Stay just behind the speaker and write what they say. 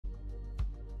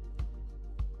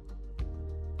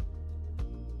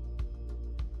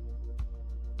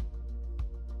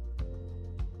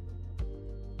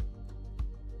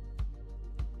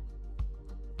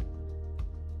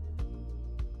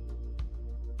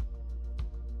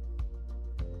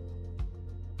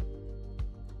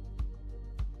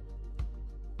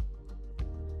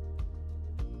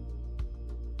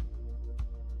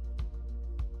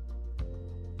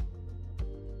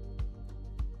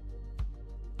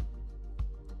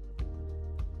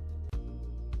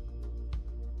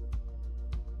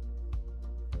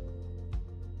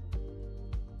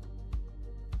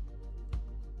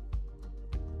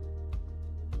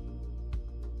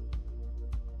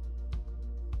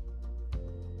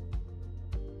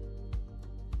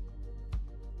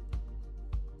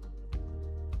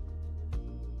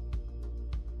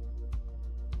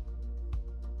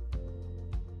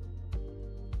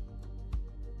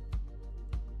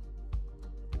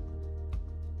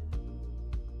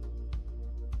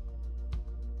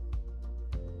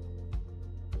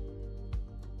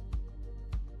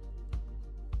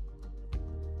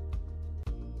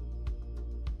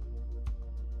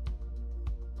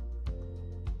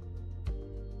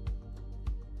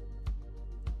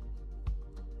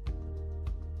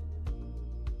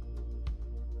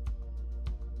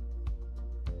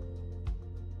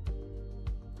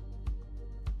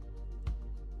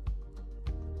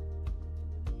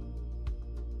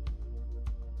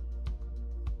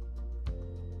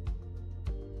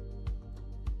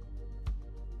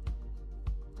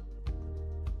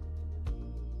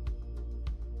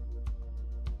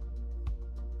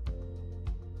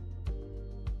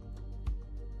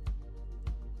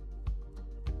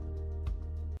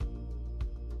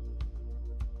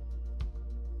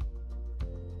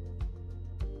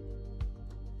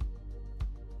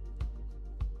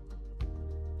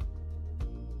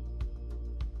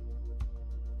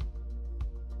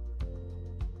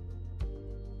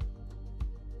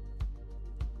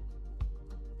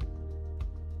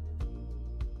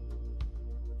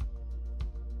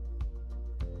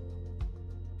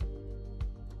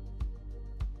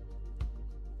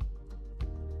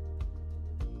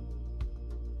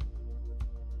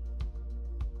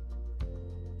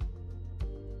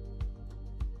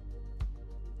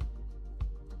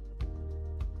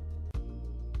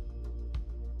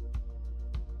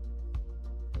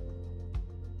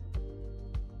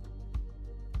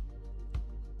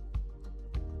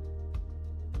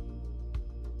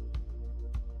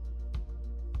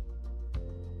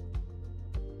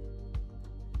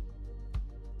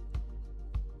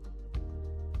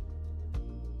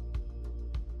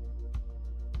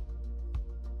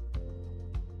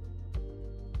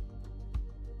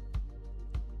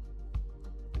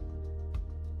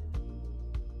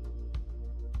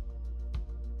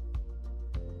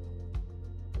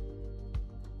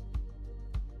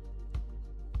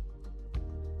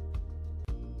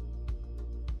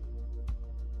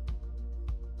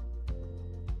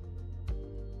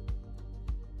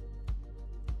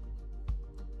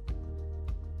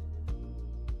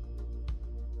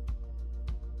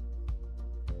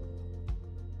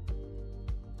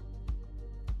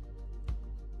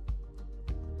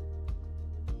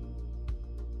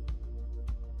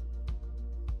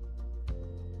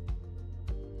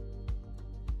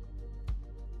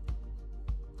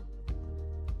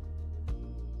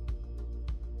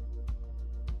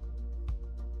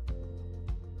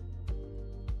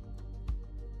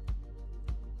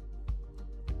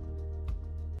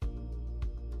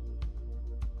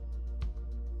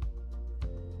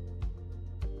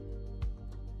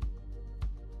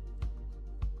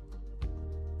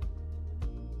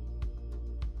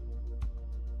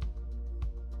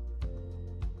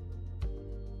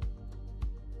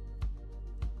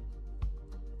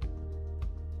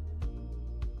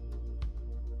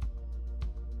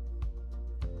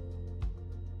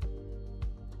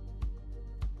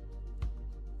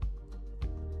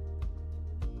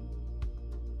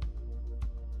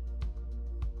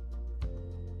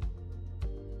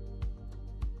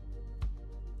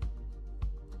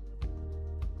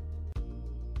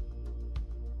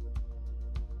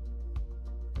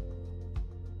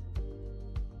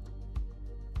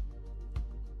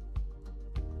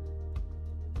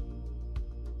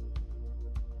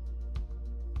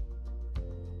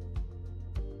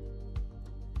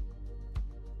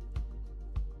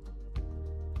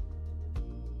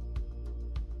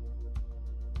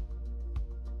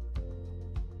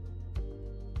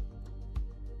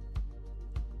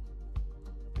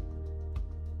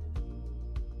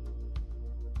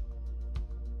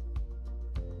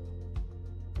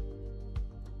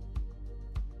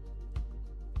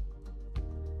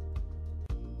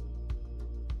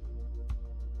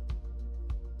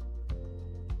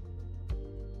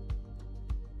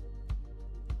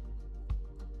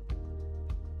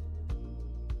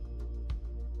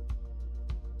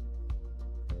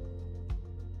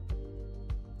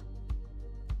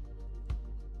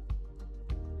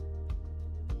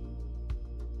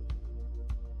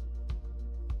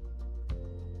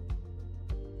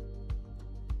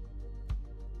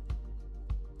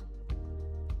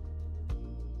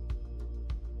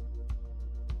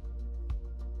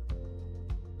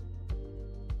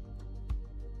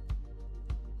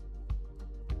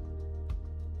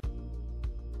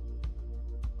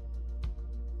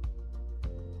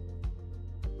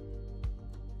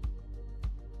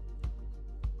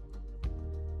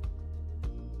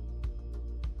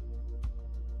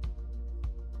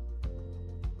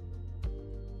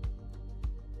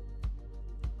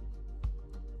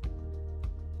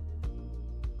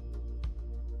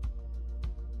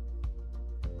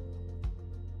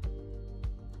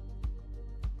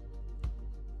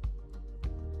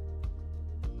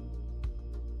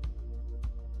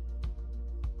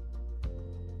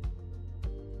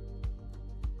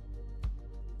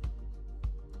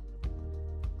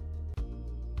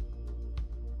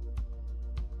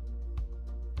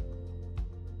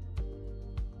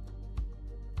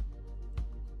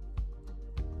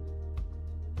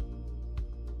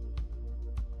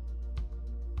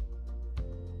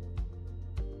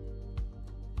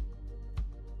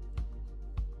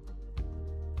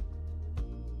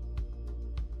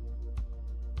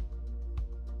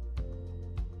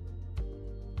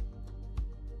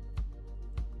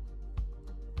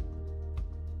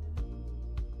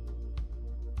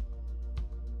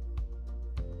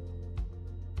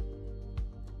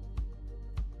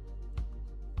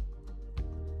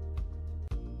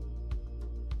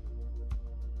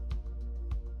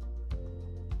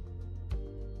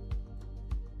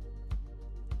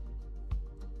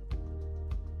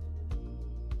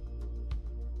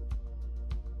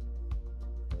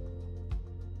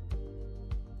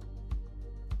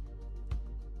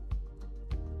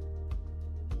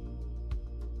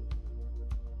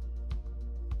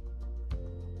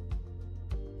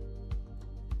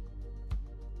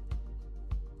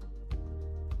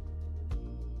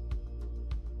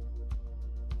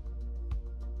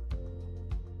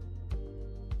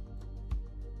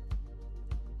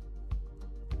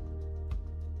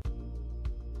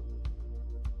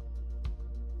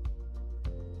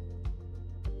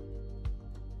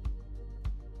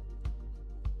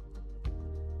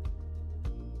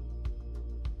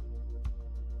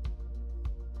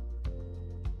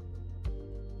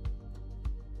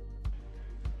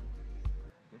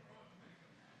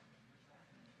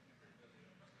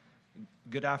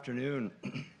Good afternoon.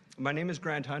 My name is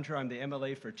Grant Hunter. I'm the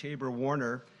MLA for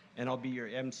Taber-Warner, and I'll be your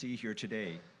MC here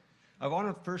today. I want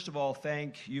to first of all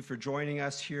thank you for joining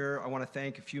us here. I want to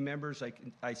thank a few members.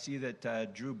 I see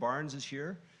that Drew Barnes is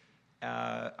here.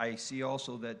 I see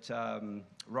also that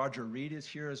Roger Reed is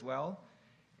here as well.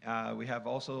 We have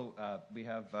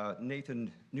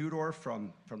Nathan Newdorf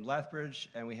from Lethbridge,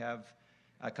 and we have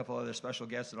a couple other special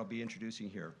guests that I'll be introducing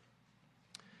here.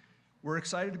 We're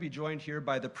excited to be joined here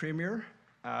by the Premier,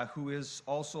 who is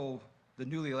also the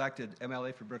newly elected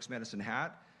MLA for Brooks Medicine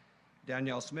Hat,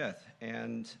 Danielle Smith.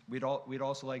 And we'd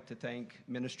also like to thank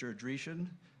Minister Dreeshen,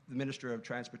 the Minister of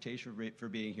Transportation, for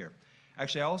being here.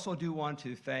 Actually, I also do want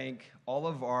to thank all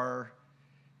of our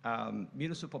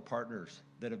municipal partners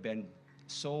that have been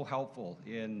so helpful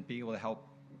in being able to help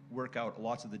work out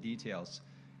lots of the details.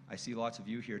 I see lots of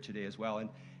you here today as well.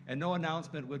 And no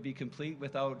announcement would be complete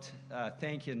without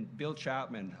thanking Bill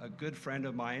Chapman, a good friend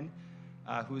of mine,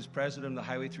 who is president of the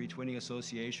Highway 3 Twinning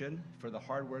Association, for the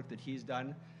hard work that he's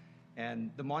done and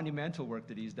the monumental work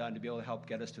that he's done to be able to help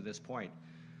get us to this point.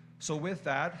 So with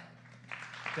that,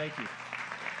 thank you.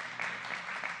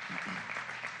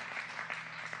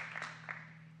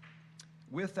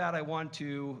 With that, I want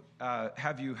to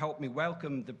have you help me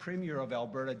welcome the Premier of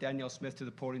Alberta, Danielle Smith, to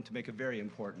the podium to make a very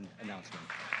important announcement.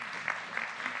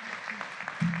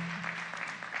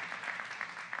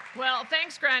 Well,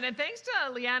 thanks, Grant, and thanks to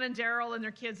Leanne and Daryl and their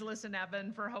kids, Liz and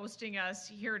Evan, for hosting us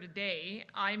here today.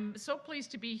 I'm so pleased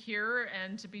to be here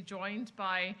and to be joined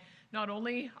by not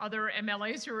only other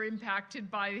MLAs who are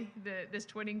impacted by this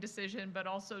twinning decision, but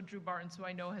also Drew Barnes, who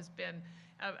I know has been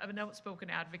an outspoken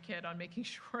advocate on making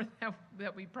sure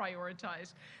that we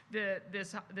prioritize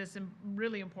this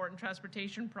really important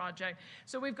transportation project.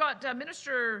 So we've got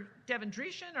Minister Devin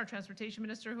Dreeshen, our transportation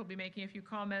minister, who will be making a few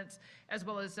comments, as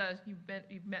well as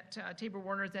you've met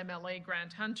Taber-Warner's MLA,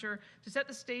 Grant Hunter, to set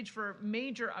the stage for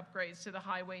major upgrades to the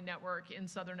highway network in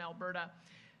southern Alberta.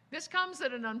 This comes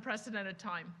at an unprecedented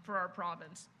time for our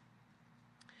province.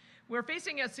 We're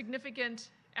facing a significant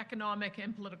economic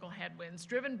and political headwinds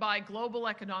driven by global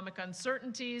economic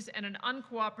uncertainties and an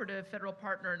uncooperative federal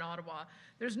partner in Ottawa.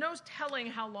 There's no telling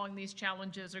how long these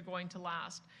challenges are going to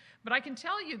last. But I can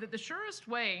tell you that the surest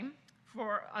way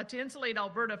to insulate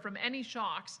Alberta from any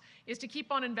shocks is to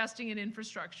keep on investing in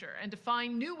infrastructure and to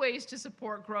find new ways to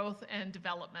support growth and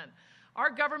development. Our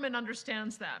government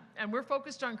understands that, and we're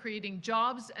focused on creating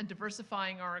jobs and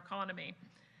diversifying our economy.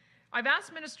 I've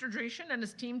asked Minister Dreeshen and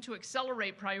his team to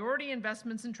accelerate priority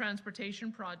investments in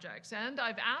transportation projects, and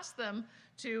I've asked them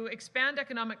to expand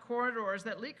economic corridors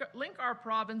that link our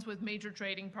province with major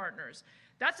trading partners.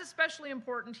 That's especially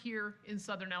important here in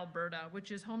southern Alberta,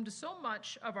 which is home to so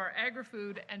much of our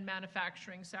agri-food and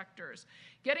manufacturing sectors.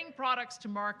 Getting products to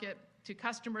market to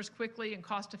customers quickly and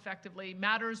cost-effectively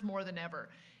matters more than ever.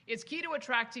 It's key to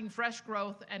attracting fresh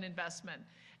growth and investment.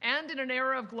 And in an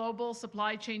era of global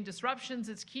supply chain disruptions,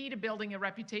 it's key to building a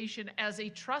reputation as a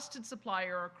trusted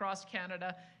supplier across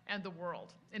Canada and the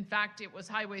world. In fact, it was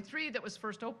Highway 3 that was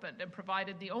first opened and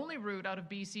provided the only route out of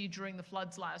BC during the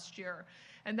floods last year.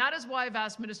 And that is why I've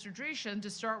asked Minister Dreeshen to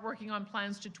start working on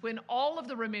plans to twin all of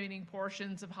the remaining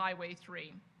portions of Highway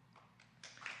 3.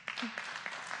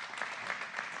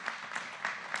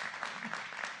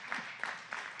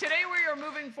 Today we are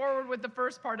moving forward with the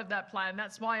first part of that plan.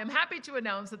 That's why I'm happy to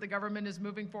announce that the government is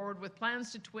moving forward with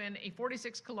plans to twin a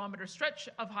 46-kilometer stretch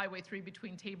of Highway 3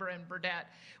 between Taber and Burdett.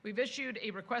 We've issued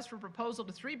a request for proposal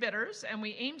to 3 bidders, and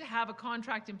we aim to have a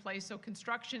contract in place so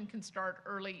construction can start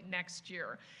early next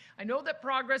year. I know that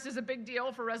progress is a big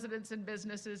deal for residents and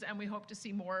businesses, and we hope to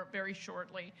see more very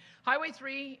shortly. Highway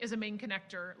 3 is a main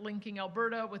connector linking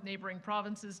Alberta with neighboring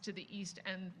provinces to the east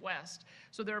and west.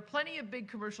 So there are plenty of big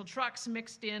commercial trucks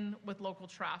mixed in with local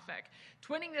traffic.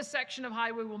 Twinning this section of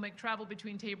highway will make travel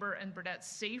between Taber and Burdett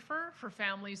safer for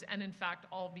families and, in fact,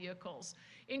 all vehicles.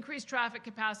 Increased traffic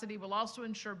capacity will also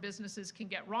ensure businesses can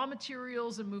get raw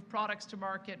materials and move products to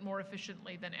market more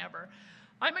efficiently than ever.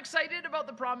 I'm excited about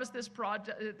the promise this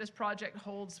project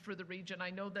holds for the region.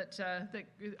 I know that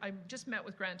I just met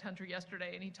with Grant Hunter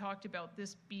yesterday, and he talked about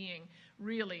this being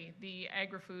really the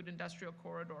agri-food industrial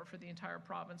corridor for the entire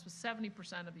province, with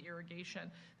 70% of the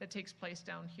irrigation that takes place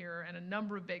down here and a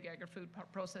number of big agri-food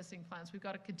processing plants. We've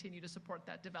got to continue to support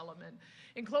that development.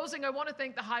 In closing, I want to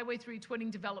thank the Highway 3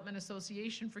 Twinning Development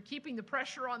Association for keeping the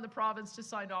pressure on the province to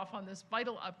sign off on this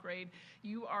vital upgrade.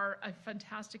 You are a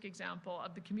fantastic example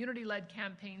of the community-led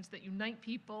campaigns that unite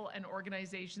people and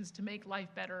organizations to make life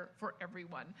better for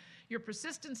everyone. Your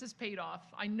persistence has paid off.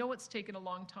 I know it's taken a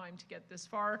long time to get this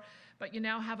far, but you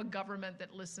now have a government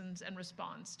that listens and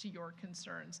responds to your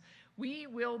concerns. We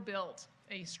will build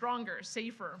a stronger,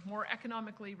 safer, more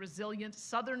economically resilient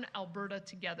Southern Alberta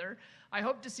together. I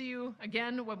hope to see you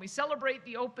again when we celebrate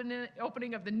the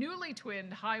opening of the newly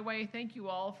twinned highway. Thank you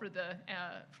all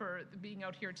for being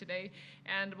out here today,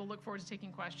 and we'll look forward to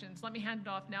taking questions. Let me hand it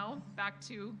off now back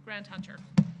to Grant Hunter.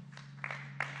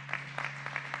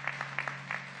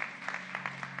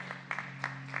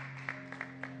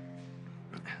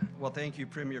 Well, thank you,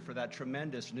 Premier, for that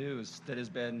tremendous news that has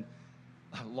been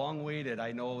long waited.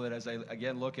 I know that as I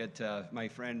again look at my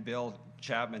friend Bill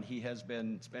Chapman, he has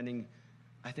been spending,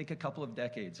 I think, a couple of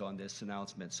decades on this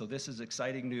announcement. So this is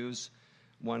exciting news,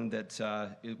 one that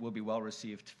it will be well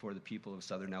received for the people of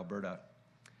Southern Alberta.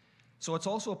 So it's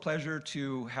also a pleasure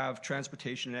to have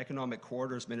Transportation and Economic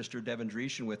Corridors Minister Devin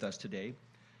Dreeshen with us today.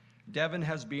 Devin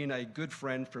has been a good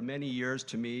friend for many years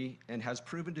to me and has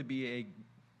proven to be a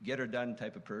get-her-done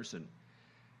type of person.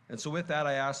 And so with that,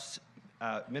 I asked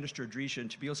Minister Dreeshen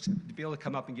to be able to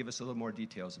come up and give us a little more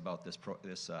details about this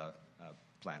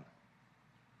plan.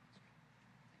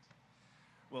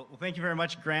 Well, thank you very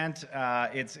much, Grant.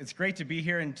 It's great to be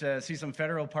here and to see some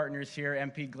federal partners here,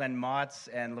 MP Glenn Motz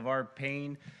and LeVar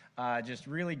Payne, just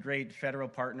really great federal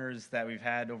partners that we've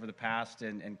had over the past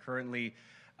and currently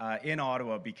in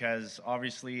Ottawa, because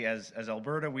obviously as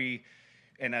Alberta,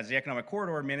 and as the Economic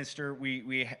Corridor Minister,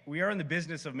 we are in the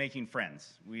business of making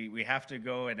friends. We have to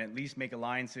go and at least make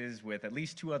alliances with at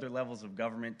least 2 other levels of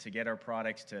government to get our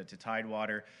products to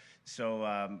Tidewater.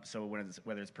 So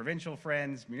whether it's provincial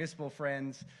friends, municipal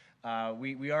friends,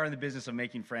 we are in the business of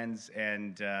making friends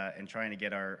and trying to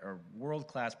get our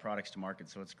world-class products to market.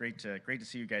 So it's great to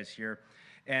see you guys here.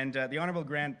 And the Honourable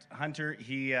Grant Hunter,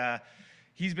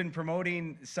 he's been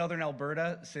promoting Southern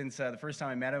Alberta since the first time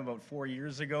I met him about 4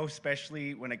 years ago,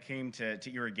 especially when it came to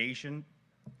irrigation.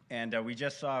 And we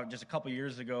just saw, just a couple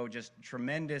years ago, just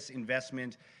tremendous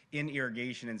investment in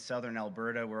irrigation in Southern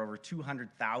Alberta, where over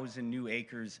 200,000 new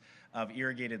acres of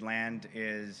irrigated land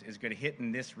is going to hit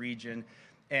in this region.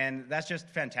 And that's just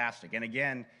fantastic. And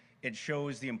again, it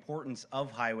shows the importance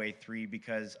of Highway 3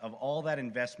 because of all that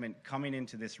investment coming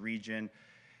into this region.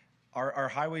 Our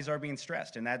highways are being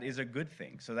stressed, and that is a good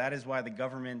thing. So that is why the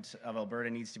government of Alberta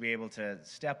needs to be able to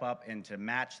step up and to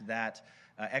match that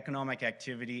economic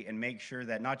activity and make sure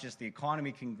that not just the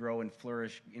economy can grow and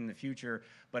flourish in the future,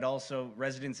 but also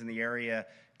residents in the area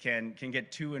can get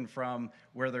to and from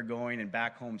where they're going and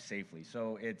back home safely.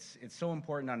 So it's so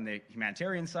important on the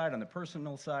humanitarian side, on the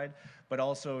personal side, but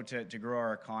also to grow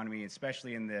our economy,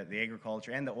 especially in the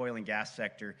agriculture and the oil and gas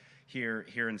sector here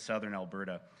in Southern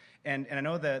Alberta. And I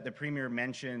know the Premier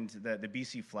mentioned the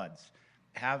BC floods.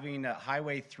 Having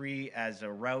Highway 3 as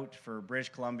a route for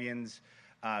British Columbians,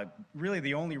 really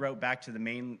the only route back to the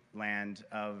mainland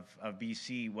of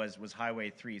BC was Highway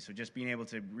 3. So just being able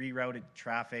to reroute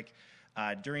traffic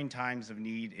during times of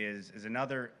need is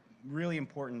another really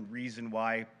important reason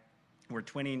why we're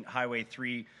twinning Highway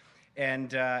 3.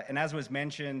 And as was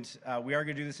mentioned, we are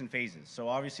going to do this in phases. So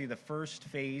obviously the first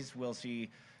phase we'll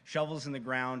see shovels in the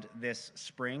ground this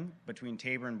spring between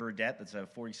Taber and Burdett. That's a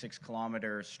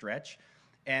 46-kilometer stretch.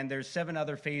 And there's 7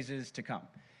 other phases to come.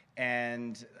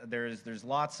 And there's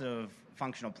lots of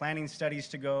functional planning studies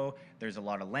to go. There's a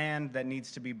lot of land that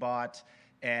needs to be bought.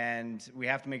 And we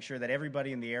have to make sure that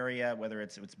everybody in the area, whether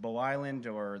it's Bow Island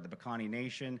or the Piikani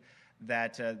Nation,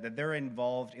 that they're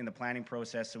involved in the planning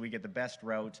process so we get the best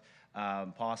route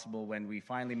possible when we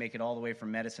finally make it all the way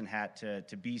from Medicine Hat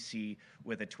to BC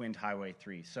with a twinned Highway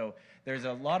 3. So there's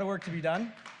a lot of work to be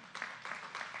done.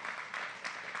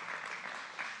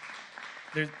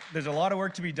 There's a lot of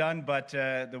work to be done, but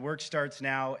the work starts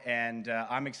now, and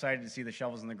I'm excited to see the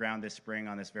shovels in the ground this spring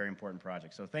on this very important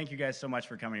project. So thank you guys so much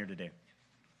for coming here today.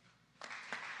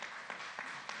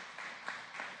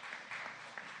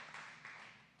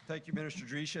 Thank you, Minister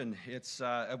Dreeshen. It's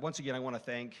once again, I want to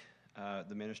thank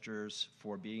the ministers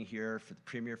for being here, for the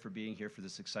Premier for being here for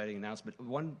this exciting announcement.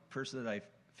 One person that I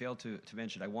failed to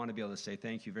mention, I want to be able to say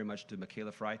thank you very much to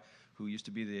Michaela Fry, who used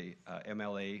to be the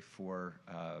MLA for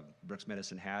Brooks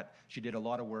Medicine Hat. She did a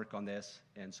lot of work on this,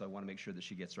 and so I want to make sure that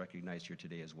she gets recognized here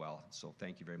today as well. So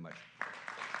thank you very much.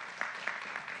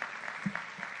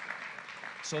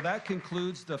 So that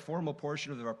concludes the formal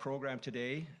portion of our program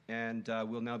today, and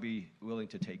we'll now be willing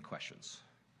to take questions.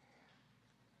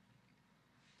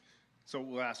 So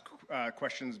we'll ask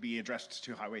questions be addressed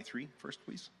to Highway 3 first,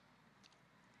 please.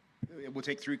 We'll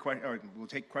take we'll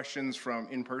take questions from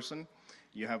in person.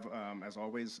 You have, as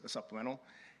always, a supplemental,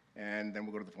 and then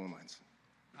we'll go to the phone lines.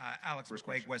 Alex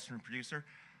McQuaig, Western producer.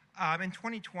 In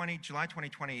 2020, July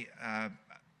 2020,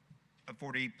 a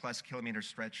 40-plus kilometer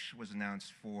stretch was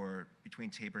announced for between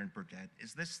Taber and Burdett.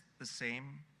 Is this the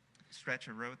same stretch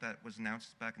of road that was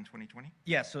announced back in 2020?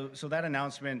 Yeah, so that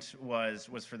announcement was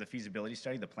for the feasibility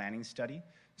study, the planning study.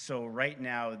 So right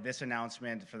now, this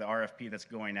announcement for the RFP that's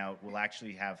going out will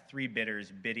actually have 3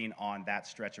 bidders bidding on that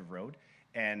stretch of road.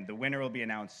 And the winner will be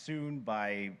announced soon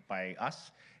by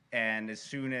us. And as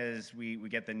soon as we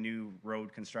get the new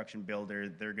road construction builder,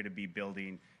 they're going to be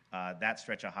building that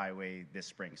stretch of highway this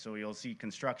spring. So you'll see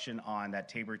construction on that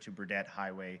Tabor to Burdett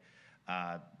highway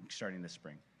starting this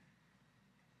spring.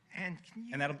 And can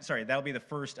you... And that'll be the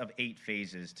first of 8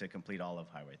 phases to complete all of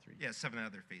Highway 3. Yeah, 7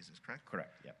 other phases, correct?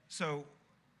 Correct, yeah. So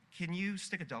can you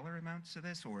stick a dollar amount to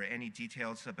this or any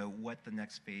details about what the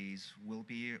next phase will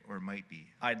be or might be?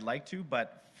 I'd like to,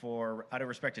 but out of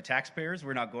respect to taxpayers,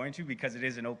 we're not going to because it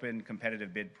is an open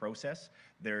competitive bid process.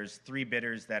 There's 3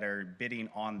 bidders that are bidding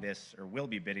on this or will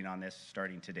be bidding on this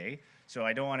starting today. So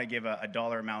I don't want to give a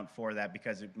dollar amount for that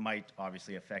because it might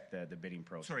obviously affect the bidding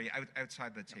process. Sorry,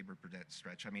 outside the Tabor-Burdett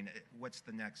stretch, I mean, what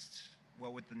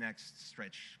would the next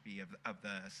stretch be of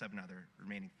the 7 other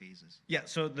remaining phases? Yeah,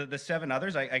 so the 7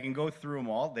 others, I can go through them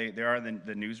all. They are in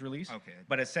the news release. Okay.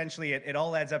 But essentially, it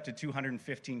all adds up to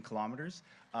 215 kilometers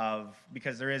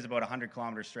because there is about a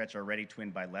 100-kilometer stretch already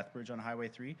twinned by Lethbridge on Highway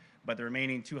 3. But the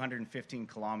remaining 215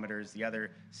 kilometers, the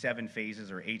other 7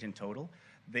 phases, or 8 in total,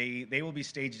 they will be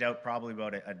staged out probably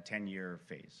about a 10-year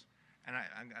phase. And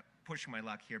I'm pushing my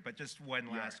luck here, but just one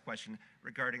last question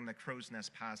regarding the Crow's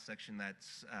Nest Pass section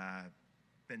that's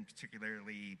been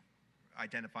particularly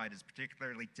identified as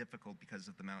particularly difficult because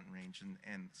of the mountain range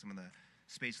and some of the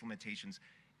space limitations.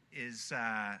 Is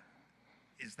that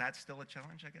still a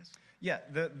challenge, I guess? Yeah,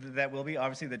 that will be.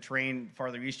 Obviously, the terrain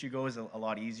farther east you go is a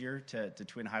lot easier to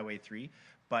twin Highway 3.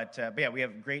 But yeah, we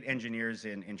have great engineers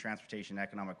in transportation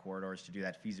economic corridors to do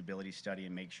that feasibility study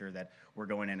and make sure that we're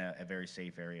going in a very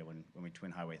safe area when we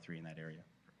twin Highway 3 in that area.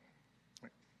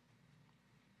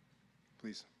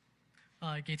 Please.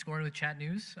 Gates Gordon with Chat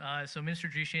News. So Minister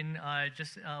Dreeshen,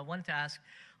 just wanted to ask,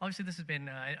 obviously this has been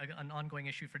an ongoing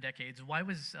issue for decades. Why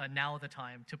was now the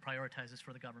time to prioritize this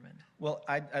for the government? Well,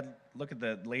 I'd look at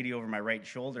the lady over my right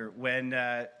shoulder.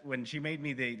 When she made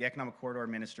me the economic corridor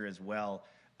minister as well,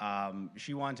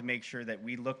 she wanted to make sure that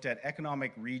we looked at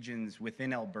economic regions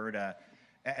within Alberta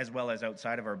as well as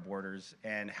outside of our borders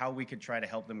and how we could try to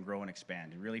help them grow and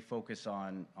expand and really focus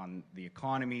on the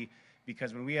economy.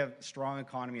 Because when we have strong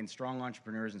economy and strong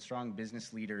entrepreneurs and strong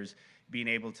business leaders being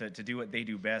able to do what they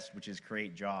do best, which is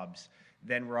create jobs,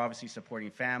 then we're obviously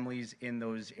supporting families in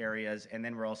those areas, and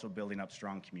then we're also building up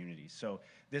strong communities. So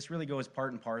this really goes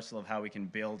part and parcel of how we can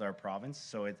build our province.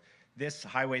 So this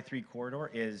Highway 3 corridor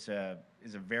is a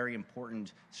very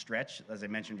important stretch, as I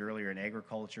mentioned earlier, in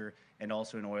agriculture and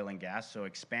also in oil and gas. So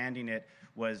expanding it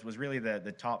was really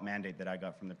the top mandate that I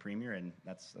got from the Premier, and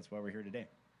that's why we're here today.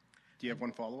 Do you have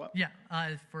one follow-up? Yeah,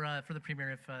 for the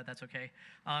Premier, if that's okay.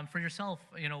 For yourself,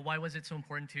 why was it so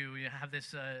important to have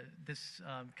this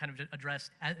kind of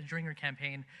addressed during your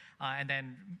campaign, and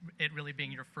then it really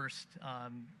being your first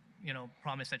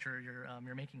promise that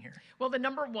you're making here? Well, the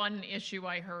number one issue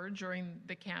I heard during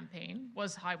the campaign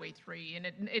was Highway 3,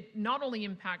 and it not only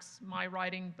impacts my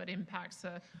riding, but impacts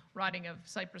the riding of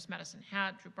Cypress, Medicine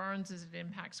Hat, Drew Barnes, it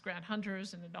impacts Grand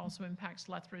Hunters, and it also impacts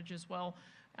Lethbridge as well,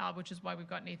 which is why we've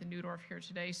got Nathan Newdorf here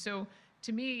today. So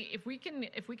to me, if we can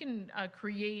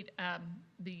create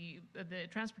the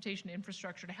transportation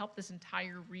infrastructure to help this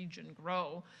entire region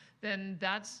grow, then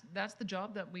that's the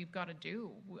job that we've got to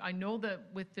do. I know that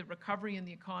with the recovery in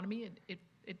the economy,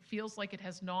 it feels like it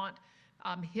has not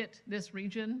hit this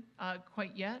region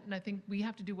quite yet, and I think we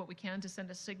have to do what we can to send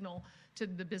a signal to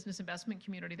the business investment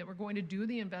community that we're going to do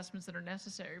the investments that are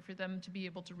necessary for them to be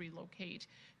able to relocate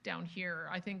down here.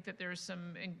 I think that there's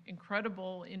some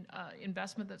incredible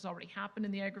investment that's already happened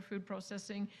in the agri-food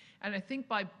processing, and I think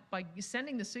by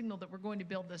sending the signal that we're going to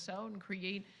build this out and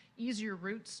create easier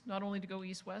routes, not only to go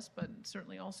east-west, but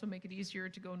certainly also make it easier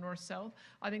to go north-south,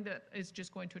 I think that is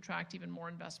just going to attract even more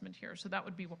investment here. So that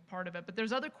would be part of it. But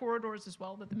there's other corridors as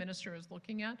well that the minister is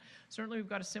looking at. Certainly we've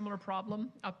got a similar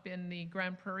problem up in the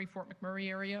Grand Prairie, Fort McMurray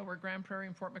area, where Grand Prairie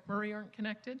and Fort McMurray aren't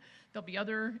connected. There'll be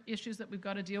other issues that we've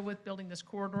got to deal with, building this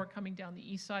corridor coming down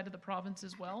the east side of the province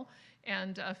as well,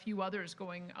 and a few others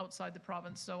going outside the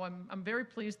province. So I'm very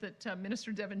pleased that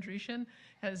Minister Devin Dreeshen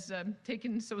has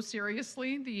taken so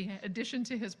seriously the addition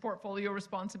to his portfolio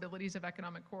responsibilities of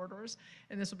economic corridors,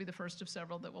 and this will be the first of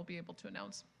several that we'll be able to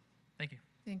announce. Thank you.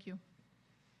 Thank you.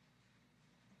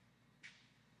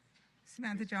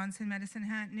 Samantha Johnson, Medicine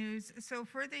Hat News. So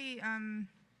for the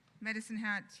Medicine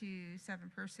Hat to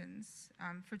 7 persons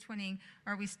for twinning,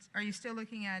 are you still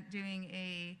looking at doing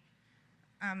a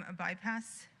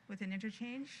bypass with an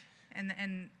interchange?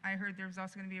 And I heard there's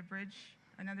also going to be a bridge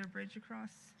another bridge across?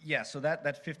 Yeah, so that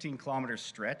 15-kilometer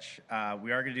stretch,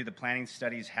 we are going to do the planning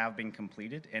studies have been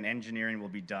completed, and engineering will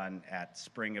be done at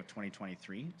spring of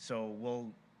 2023.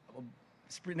 So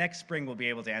next spring we'll be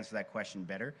able to answer that question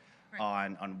better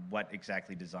on what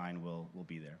exactly design will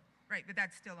be there. Right, but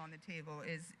that's still on the table,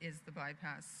 is the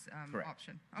bypass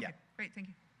option. Okay, Yeah. great, thank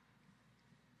you.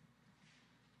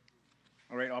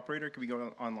 All right, operator, can we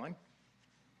go online?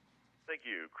 Thank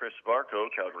you. Chris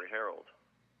Varco, Calgary Herald.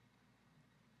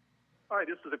 Hi,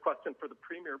 this is a question for the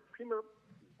Premier. Premier,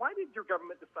 why did your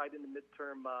government decide in the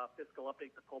midterm fiscal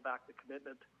update to pull back the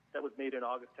commitment that was made in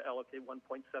August to allocate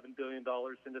 $1.7 billion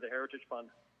into the Heritage Fund?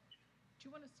 Do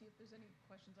you want to see if there's any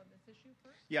questions on this issue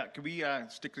first? Yeah, could we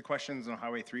stick to questions on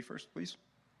Highway 3 first, please?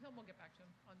 No, we'll get back to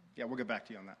him. Yeah, we'll get back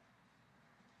to you on that.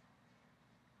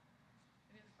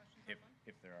 Any other questions?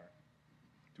 If there are.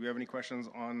 Do we have any questions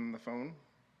on the phone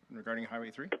regarding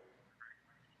Highway 3?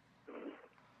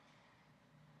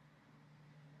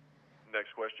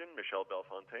 Next question, Michelle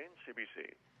Belfontaine,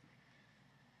 CBC.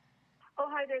 Oh,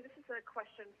 hi there. This is a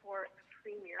question for the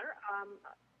Premier.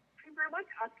 Premier, I'd like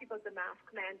to ask you about the mask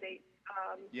mandate.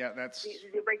 Yeah, that's...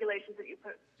 The regulations that you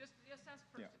put. Just ask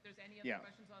first if there's any other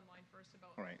questions online first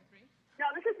about All right. 3. No,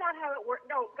 this is not how it works.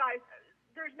 No, guys,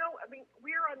 there's no, I mean,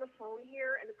 we're on the phone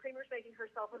here, and the Premier's making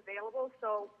herself available,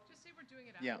 so... Just say we're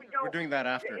doing it after. Yeah, we're doing that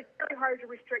after. It's very hard to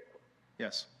restrict.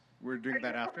 Yes, we're doing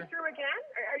that after. Are you going to put me through again?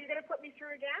 Are you going to put me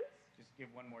through again? Just give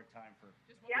one more time for...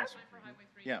 Just one more time for Highway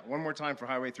 3. Yeah, one more time for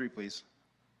Highway 3, please.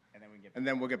 And then we get... And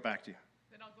then we'll get back to you.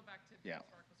 Then I'll go back to Yeah.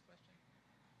 Sparkle's question.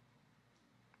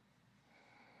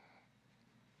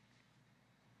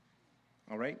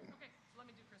 All right? Okay, so let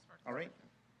me do Chris Sparkle. All right.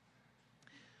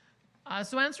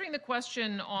 So answering the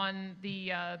question on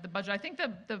the budget, I think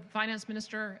the finance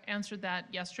minister answered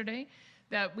that yesterday,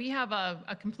 that we have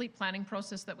a complete planning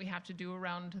process that we have to do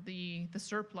around the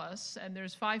surplus, and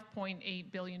there's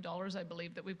 $5.8 billion, I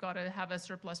believe, that we've got to have a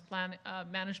surplus plan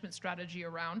management strategy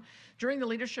around. During the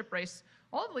leadership race,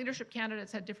 all the leadership candidates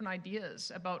had different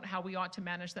ideas about how we ought to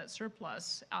manage that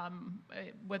surplus.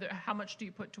 How much do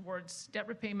you put towards debt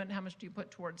repayment, how much do you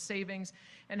put towards savings,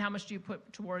 and how much do you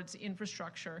put towards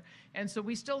infrastructure? And so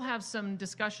we still have some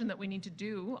discussion that we need to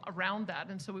do around that.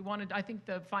 And so I think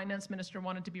the finance minister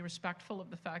wanted to be respectful of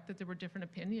the fact that there were different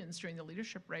opinions during the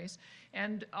leadership race,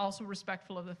 and also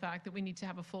respectful of the fact that we need to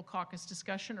have a full caucus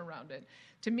discussion around it.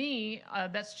 To me,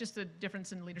 that's just a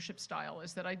difference in leadership style,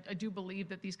 is that I do believe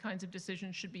that these kinds of decisions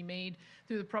should be made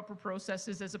through the proper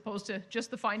processes, as opposed to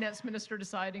just the finance minister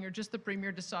deciding or just the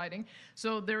premier deciding.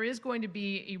 So there is going to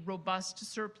be a robust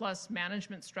surplus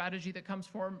management strategy that comes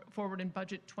forward in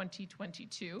budget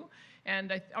 2022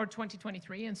 or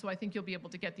 2023, and so I think you'll be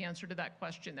able to get the answer to that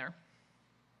question there.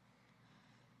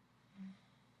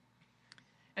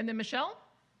 And then Michelle?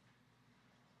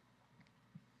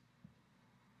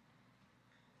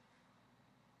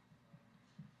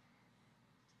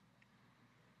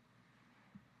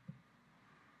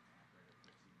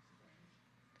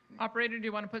 Operator, do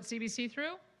you want to put CBC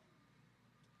through?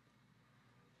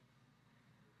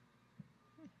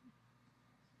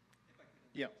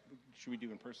 Yeah, should we do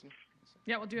in person?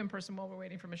 Yeah, we'll do in person while we're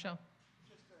waiting for Michelle.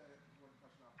 Just one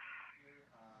question off here.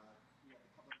 We have the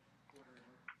public order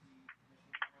emergency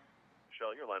commission.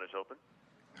 Michelle, your line is open.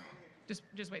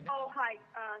 Just wait. Oh, hi.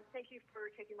 Thank you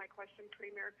for taking my question,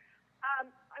 Premier.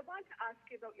 I wanted to ask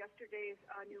you about yesterday's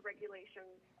new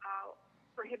regulations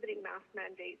prohibiting mask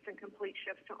mandates and complete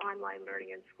shifts to online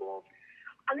learning in schools.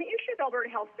 On the issue of Alberta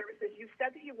Health Services, you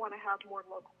said that you want to have more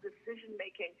local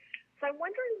decision-making. So I'm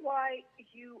wondering why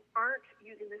you aren't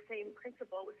using the same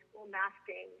principle with school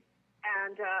masking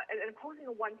and imposing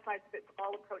a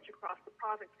one-size-fits-all approach across the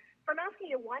province. So I'm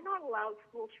asking you, why not allow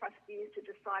school trustees to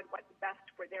decide what's best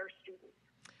for their students?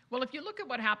 Well, if you look at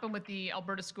what happened with the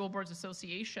Alberta School Boards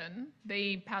Association,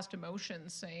 they passed a motion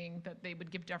saying that they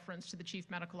would give deference to the Chief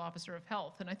Medical Officer of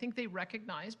Health. And I think they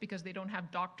recognize, because they don't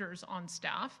have doctors on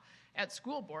staff at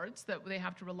school boards, that they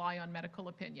have to rely on medical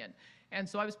opinion. And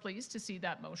so I was pleased to see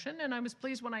that motion, and I was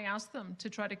pleased when I asked them to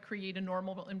try to create a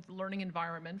normal learning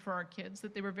environment for our kids,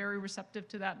 that they were very receptive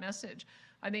to that message.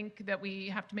 I think that we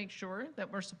have to make sure that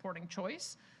we're supporting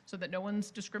choice, so that no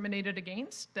one's discriminated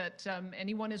against, that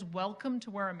anyone is welcome to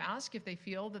wear a mask if they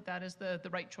feel that that is the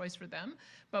right choice for them.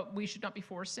 But we should not be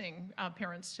forcing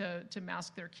parents to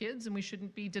mask their kids, and we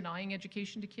shouldn't be denying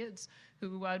education to kids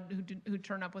who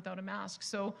turn up without a mask.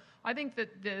 So I think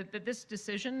that this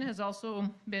decision has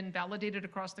also been validated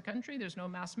across the country. There's no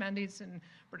mask mandates in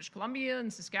British Columbia, in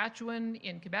Saskatchewan,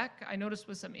 in Quebec. I noticed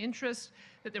with some interest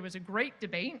that there was a great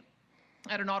debate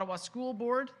at an Ottawa school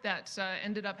board that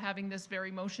ended up having this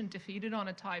very motion defeated on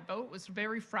a tie vote. It was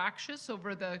very fractious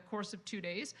over the course of 2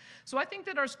 days. So I think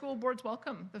that our school boards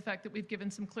welcome the fact that we've given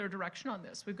some clear direction on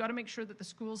this. We've got to make sure that the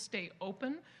schools stay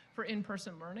open for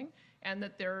in-person learning and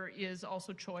that there is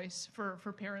also choice for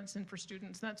parents and for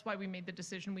students. And that's why we made the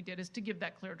decision we did, is to give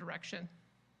that clear direction.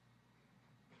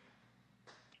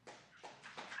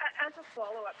 As a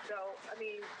follow-up, though, I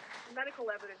mean, medical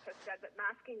evidence has said that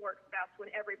masking works best when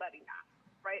everybody masks,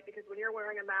 right? Because when you're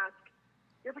wearing a mask,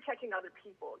 you're protecting other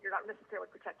people. You're not necessarily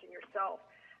protecting yourself.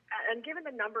 And given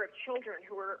the number of children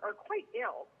who are quite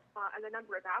ill and the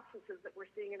number of absences that we're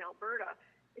seeing in Alberta,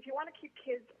 if you want to keep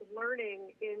kids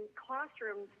learning in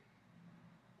classrooms,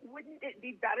 wouldn't it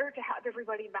be better to have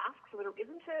everybody masked so there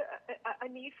isn't a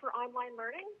need for online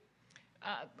learning?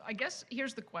 I guess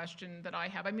here's the question that I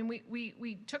have. I mean,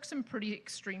 we took some pretty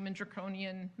extreme and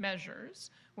draconian measures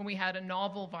when we had a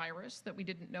novel virus that we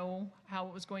didn't know how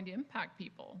it was going to impact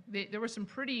people. There were some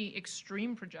pretty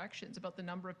extreme projections about the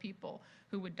number of people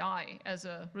who would die as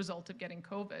a result of getting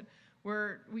COVID,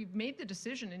 where we've made the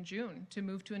decision in June to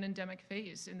move to an endemic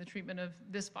phase in the treatment of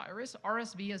this virus.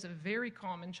 RSV is a very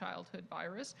common childhood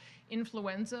virus.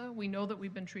 Influenza, we know that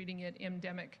we've been treating it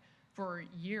endemic for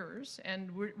years, and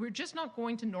we're just not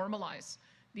going to normalize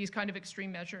these kind of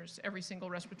extreme measures every single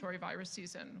respiratory virus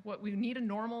season. What we need a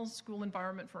normal school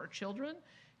environment for our children,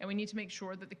 and we need to make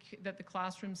sure that the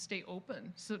classrooms stay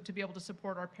open so to be able to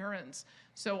support our parents.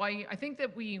 So I think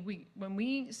that when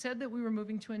we said that we were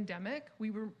moving to endemic,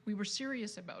 we were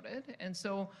serious about it, and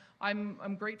so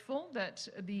I'm grateful that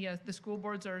the school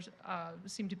boards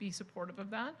seem to be supportive of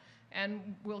that, and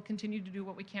we'll continue to do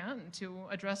what we can to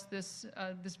address this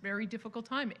very difficult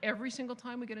time. Every single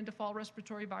time we get into fall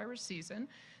respiratory virus season,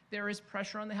 there is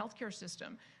pressure on the healthcare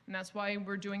system, and that's why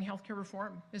we're doing healthcare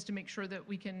reform, is to make sure that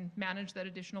we can manage that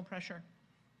additional pressure.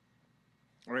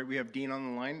 All right, we have Dean on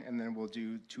the line, and then we'll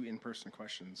do 2 in-person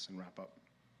questions and wrap up.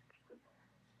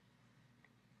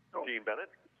 Dean Bennett.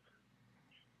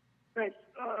 Thanks.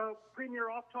 Premier,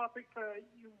 off topic, I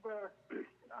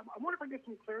wonder if I can get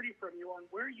some clarity from you on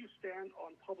where you stand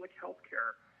on public health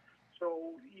care.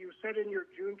 So you said in your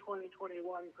June 2021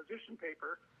 position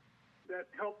paper that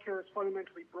healthcare is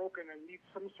fundamentally broken and needs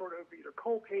some sort of either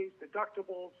co-pays,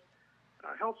 deductibles,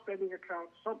 health spending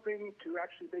accounts, something to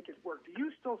actually make it work. Do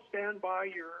you still stand by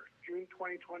your June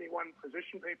 2021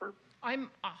 position paper?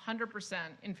 I'm 100%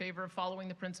 in favor of following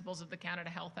the principles of the Canada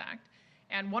Health Act.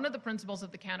 And one of the principles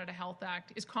of the Canada Health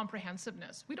Act is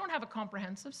comprehensiveness. We don't have a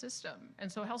comprehensive system. And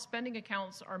so health spending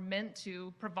accounts are meant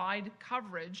to provide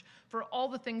coverage for all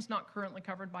the things not currently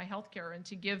covered by healthcare, and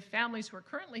to give families who are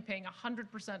currently paying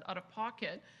 100% out of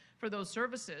pocket for those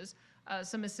services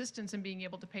some assistance in being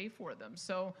able to pay for them.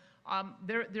 So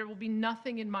there will be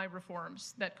nothing in my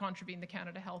reforms that contravene the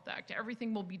Canada Health Act.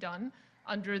 Everything will be done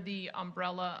under the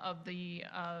umbrella of the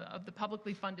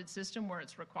publicly funded system where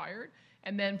it's required.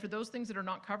 And then for those things that are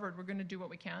not covered, we're going to do what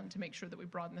we can to make sure that we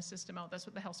broaden the system out. That's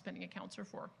what the health spending accounts are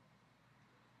for.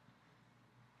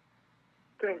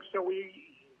 Thanks. So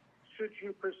should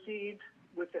you proceed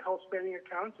with the health spending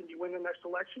accounts and you win the next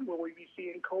election, will we be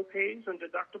seeing co-pays and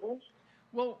deductibles?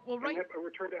 Well, right. And a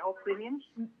return to health premiums?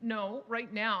 No,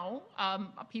 right now,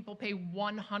 people pay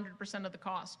 100% of the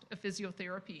cost of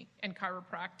physiotherapy and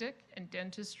chiropractic and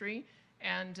dentistry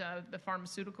and the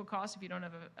pharmaceutical costs if you don't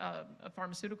have a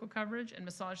pharmaceutical coverage, and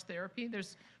massage therapy.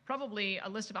 There's probably a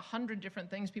list of 100 different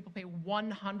things people pay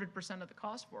 100% of the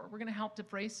cost for. We're going to help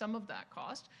defray some of that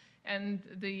cost, and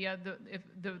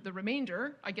the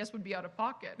remainder, I guess, would be out of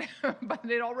pocket, but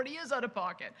it already is out of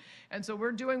pocket. And so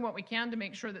we're doing what we can to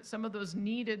make sure that some of those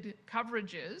needed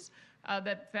coverages,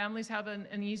 that families have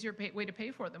an easier way to pay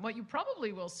for them. What you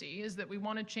probably will see is that we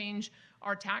want to change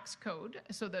our tax code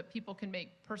so that people can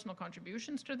make personal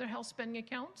contributions to their health spending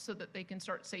accounts, so that they can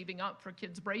start saving up for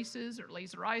kids' braces or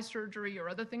laser eye surgery or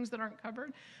other things that aren't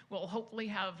covered. We'll hopefully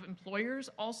have employers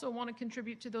also want to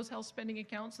contribute to those health spending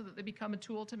accounts so that they become a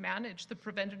tool to manage the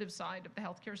preventative side of the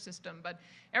healthcare system. But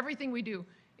everything we do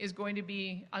is going to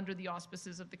be under the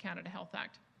auspices of the Canada Health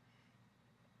Act.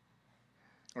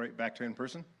 All right, back to in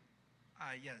person.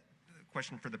 Yeah,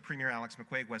 question for the Premier, Alex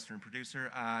McQuaig, Western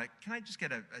producer. Can I just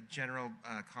get a general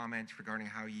comment regarding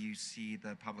how you see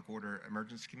the Public Order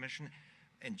Emergency Commission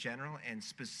in general, and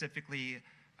specifically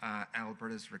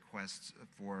Alberta's requests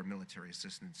for military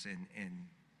assistance in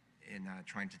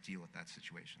trying to deal with that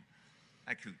situation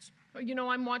at Coots? You know,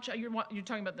 I'm watching. You're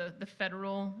talking about the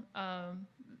federal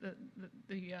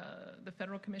the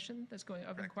federal commission that's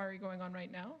of inquiry going on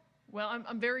right now. Well,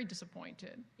 I'm very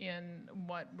disappointed in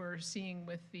what we're seeing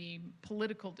with the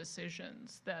political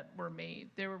decisions that were made.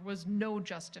 There was no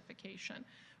justification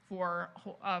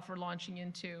for launching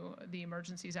into the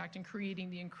Emergencies Act and creating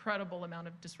the incredible amount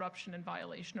of disruption and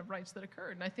violation of rights that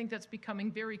occurred. And I think that's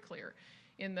becoming very clear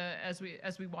as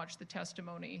we watch the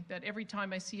testimony, that every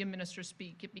time I see a minister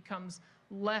speak, it becomes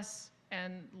less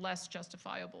and less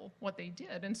justifiable what they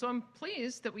did. And so I'm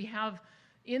pleased that we have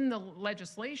in the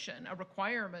legislation a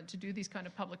requirement to do these kind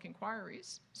of public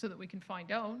inquiries so that we can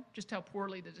find out just how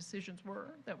poorly the decisions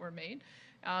were that were made.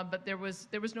 But there was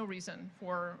no reason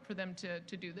for them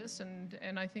to do this,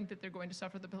 and I think that they're going to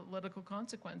suffer the political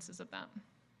consequences of that.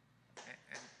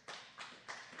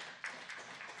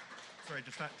 Sorry,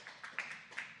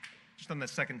 just on the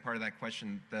second part of that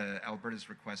question, Alberta's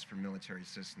request for military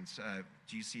assistance,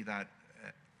 do you see that?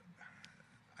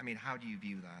 How do you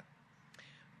view that?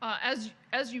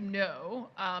 As you know,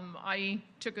 I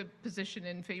took a position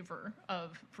in favor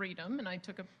of freedom, and I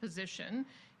took a position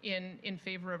in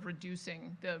favor of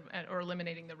reducing or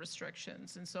eliminating the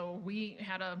restrictions. And so we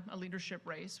had a leadership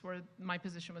race where my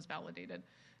position was validated,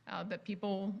 that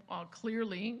people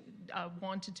clearly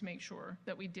wanted to make sure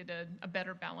that we did a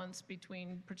better balance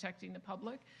between protecting the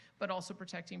public, but also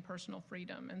protecting personal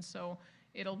freedom. And so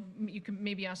you can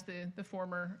maybe ask the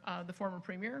former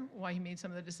premier why he made some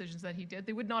of the decisions that he did.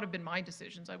 They would not have been my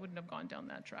decisions. I wouldn't have gone down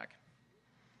that track.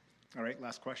 All right,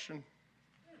 last question.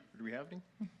 Do we have any?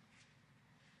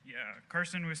 Yeah,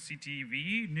 Carson with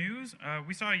CTV News.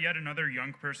 We saw yet another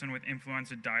young person with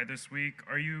influenza die this week.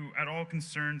 Are you at all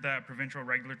concerned that provincial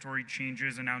regulatory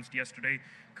changes announced yesterday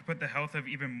could put the health of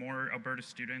even more Alberta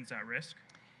students at risk?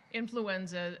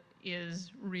 Influenza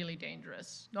is really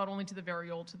dangerous, not only to the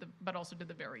very old, but also to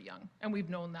the very young. And we've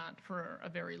known that for a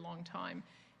very long time.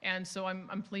 And so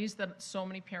I'm pleased that so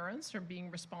many parents are being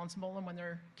responsible, and when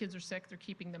their kids are sick, they're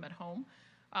keeping them at home.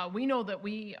 We know that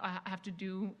we have to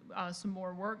do some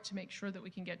more work to make sure that we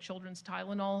can get children's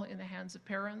Tylenol in the hands of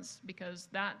parents, because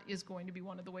that is going to be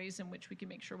one of the ways in which we can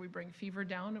make sure we bring fever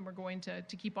down, and we're going to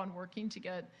keep on working to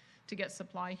get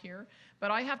supply here. But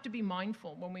I have to be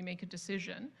mindful when we make a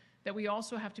decision that we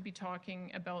also have to be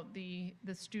talking about the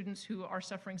students who are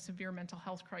suffering severe mental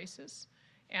health crisis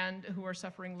and who are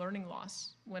suffering learning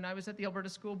loss. When I was at the Alberta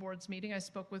School Board's meeting, I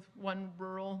spoke with one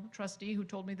rural trustee who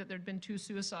told me that there'd been 2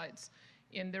 suicides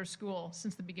in their school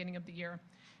since the beginning of the year.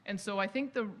 And so I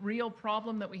think the real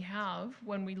problem that we have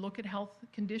when we look at health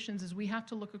conditions is we have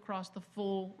to look across the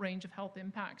full range of health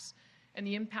impacts. And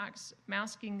the impacts,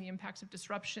 masking the impacts of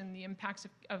disruption, the impacts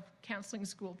of canceling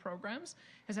school programs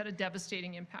has had a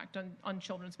devastating impact on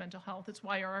children's mental health. It's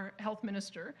why our health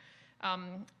minister,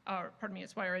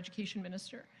 it's why our education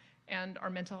minister and our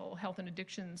mental health and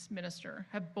addictions minister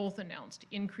have both announced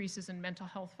increases in mental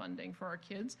health funding for our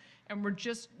kids. And we're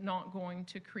just not going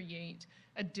to create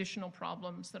additional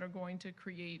problems that are going to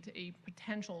create a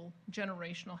potential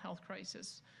generational health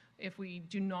crisis if we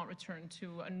do not return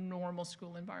to a normal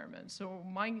school environment. So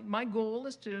my goal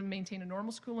is to maintain a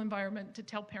normal school environment, to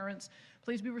tell parents,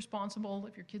 please be responsible.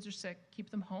 If your kids are sick,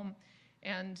 keep them home,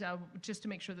 and just to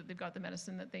make sure that they've got the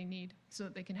medicine that they need so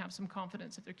that they can have some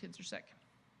confidence if their kids are sick.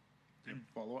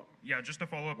 Follow up? Yeah, just to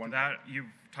follow up to that, you've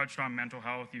touched on mental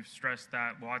health, you've stressed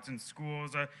that lots in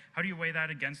schools. How do you weigh that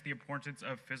against the importance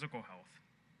of physical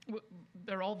health?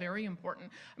 They're all very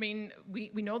important. I mean, we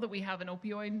know that we have an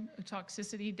opioid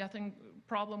toxicity death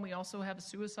problem. We also have a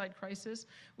suicide crisis.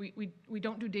 We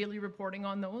don't do daily reporting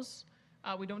on those.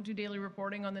 We don't do daily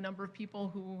reporting on the number of people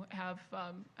who have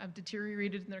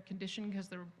deteriorated in their condition because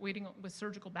they're waiting with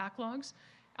surgical backlogs.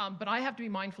 But I have to be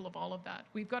mindful of all of that.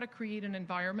 We've got to create an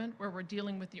environment where we're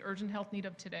dealing with the urgent health need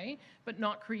of today, but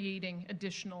not creating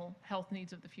additional health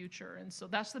needs of the future. And so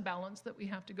that's the balance that we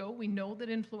have to go. We know that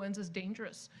influenza is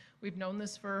dangerous. We've known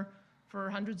this for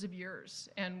hundreds of years.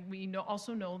 And we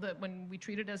also know that when we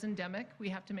treat it as endemic, we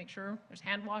have to make sure there's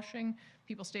hand washing,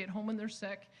 people stay at home when they're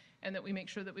sick, and that we make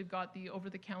sure that we've got the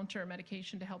over-the-counter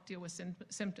medication to help deal with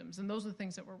symptoms. And those are the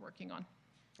things that we're working on.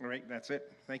 All right, that's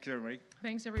it. Thank you, everybody.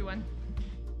 Thanks, everyone.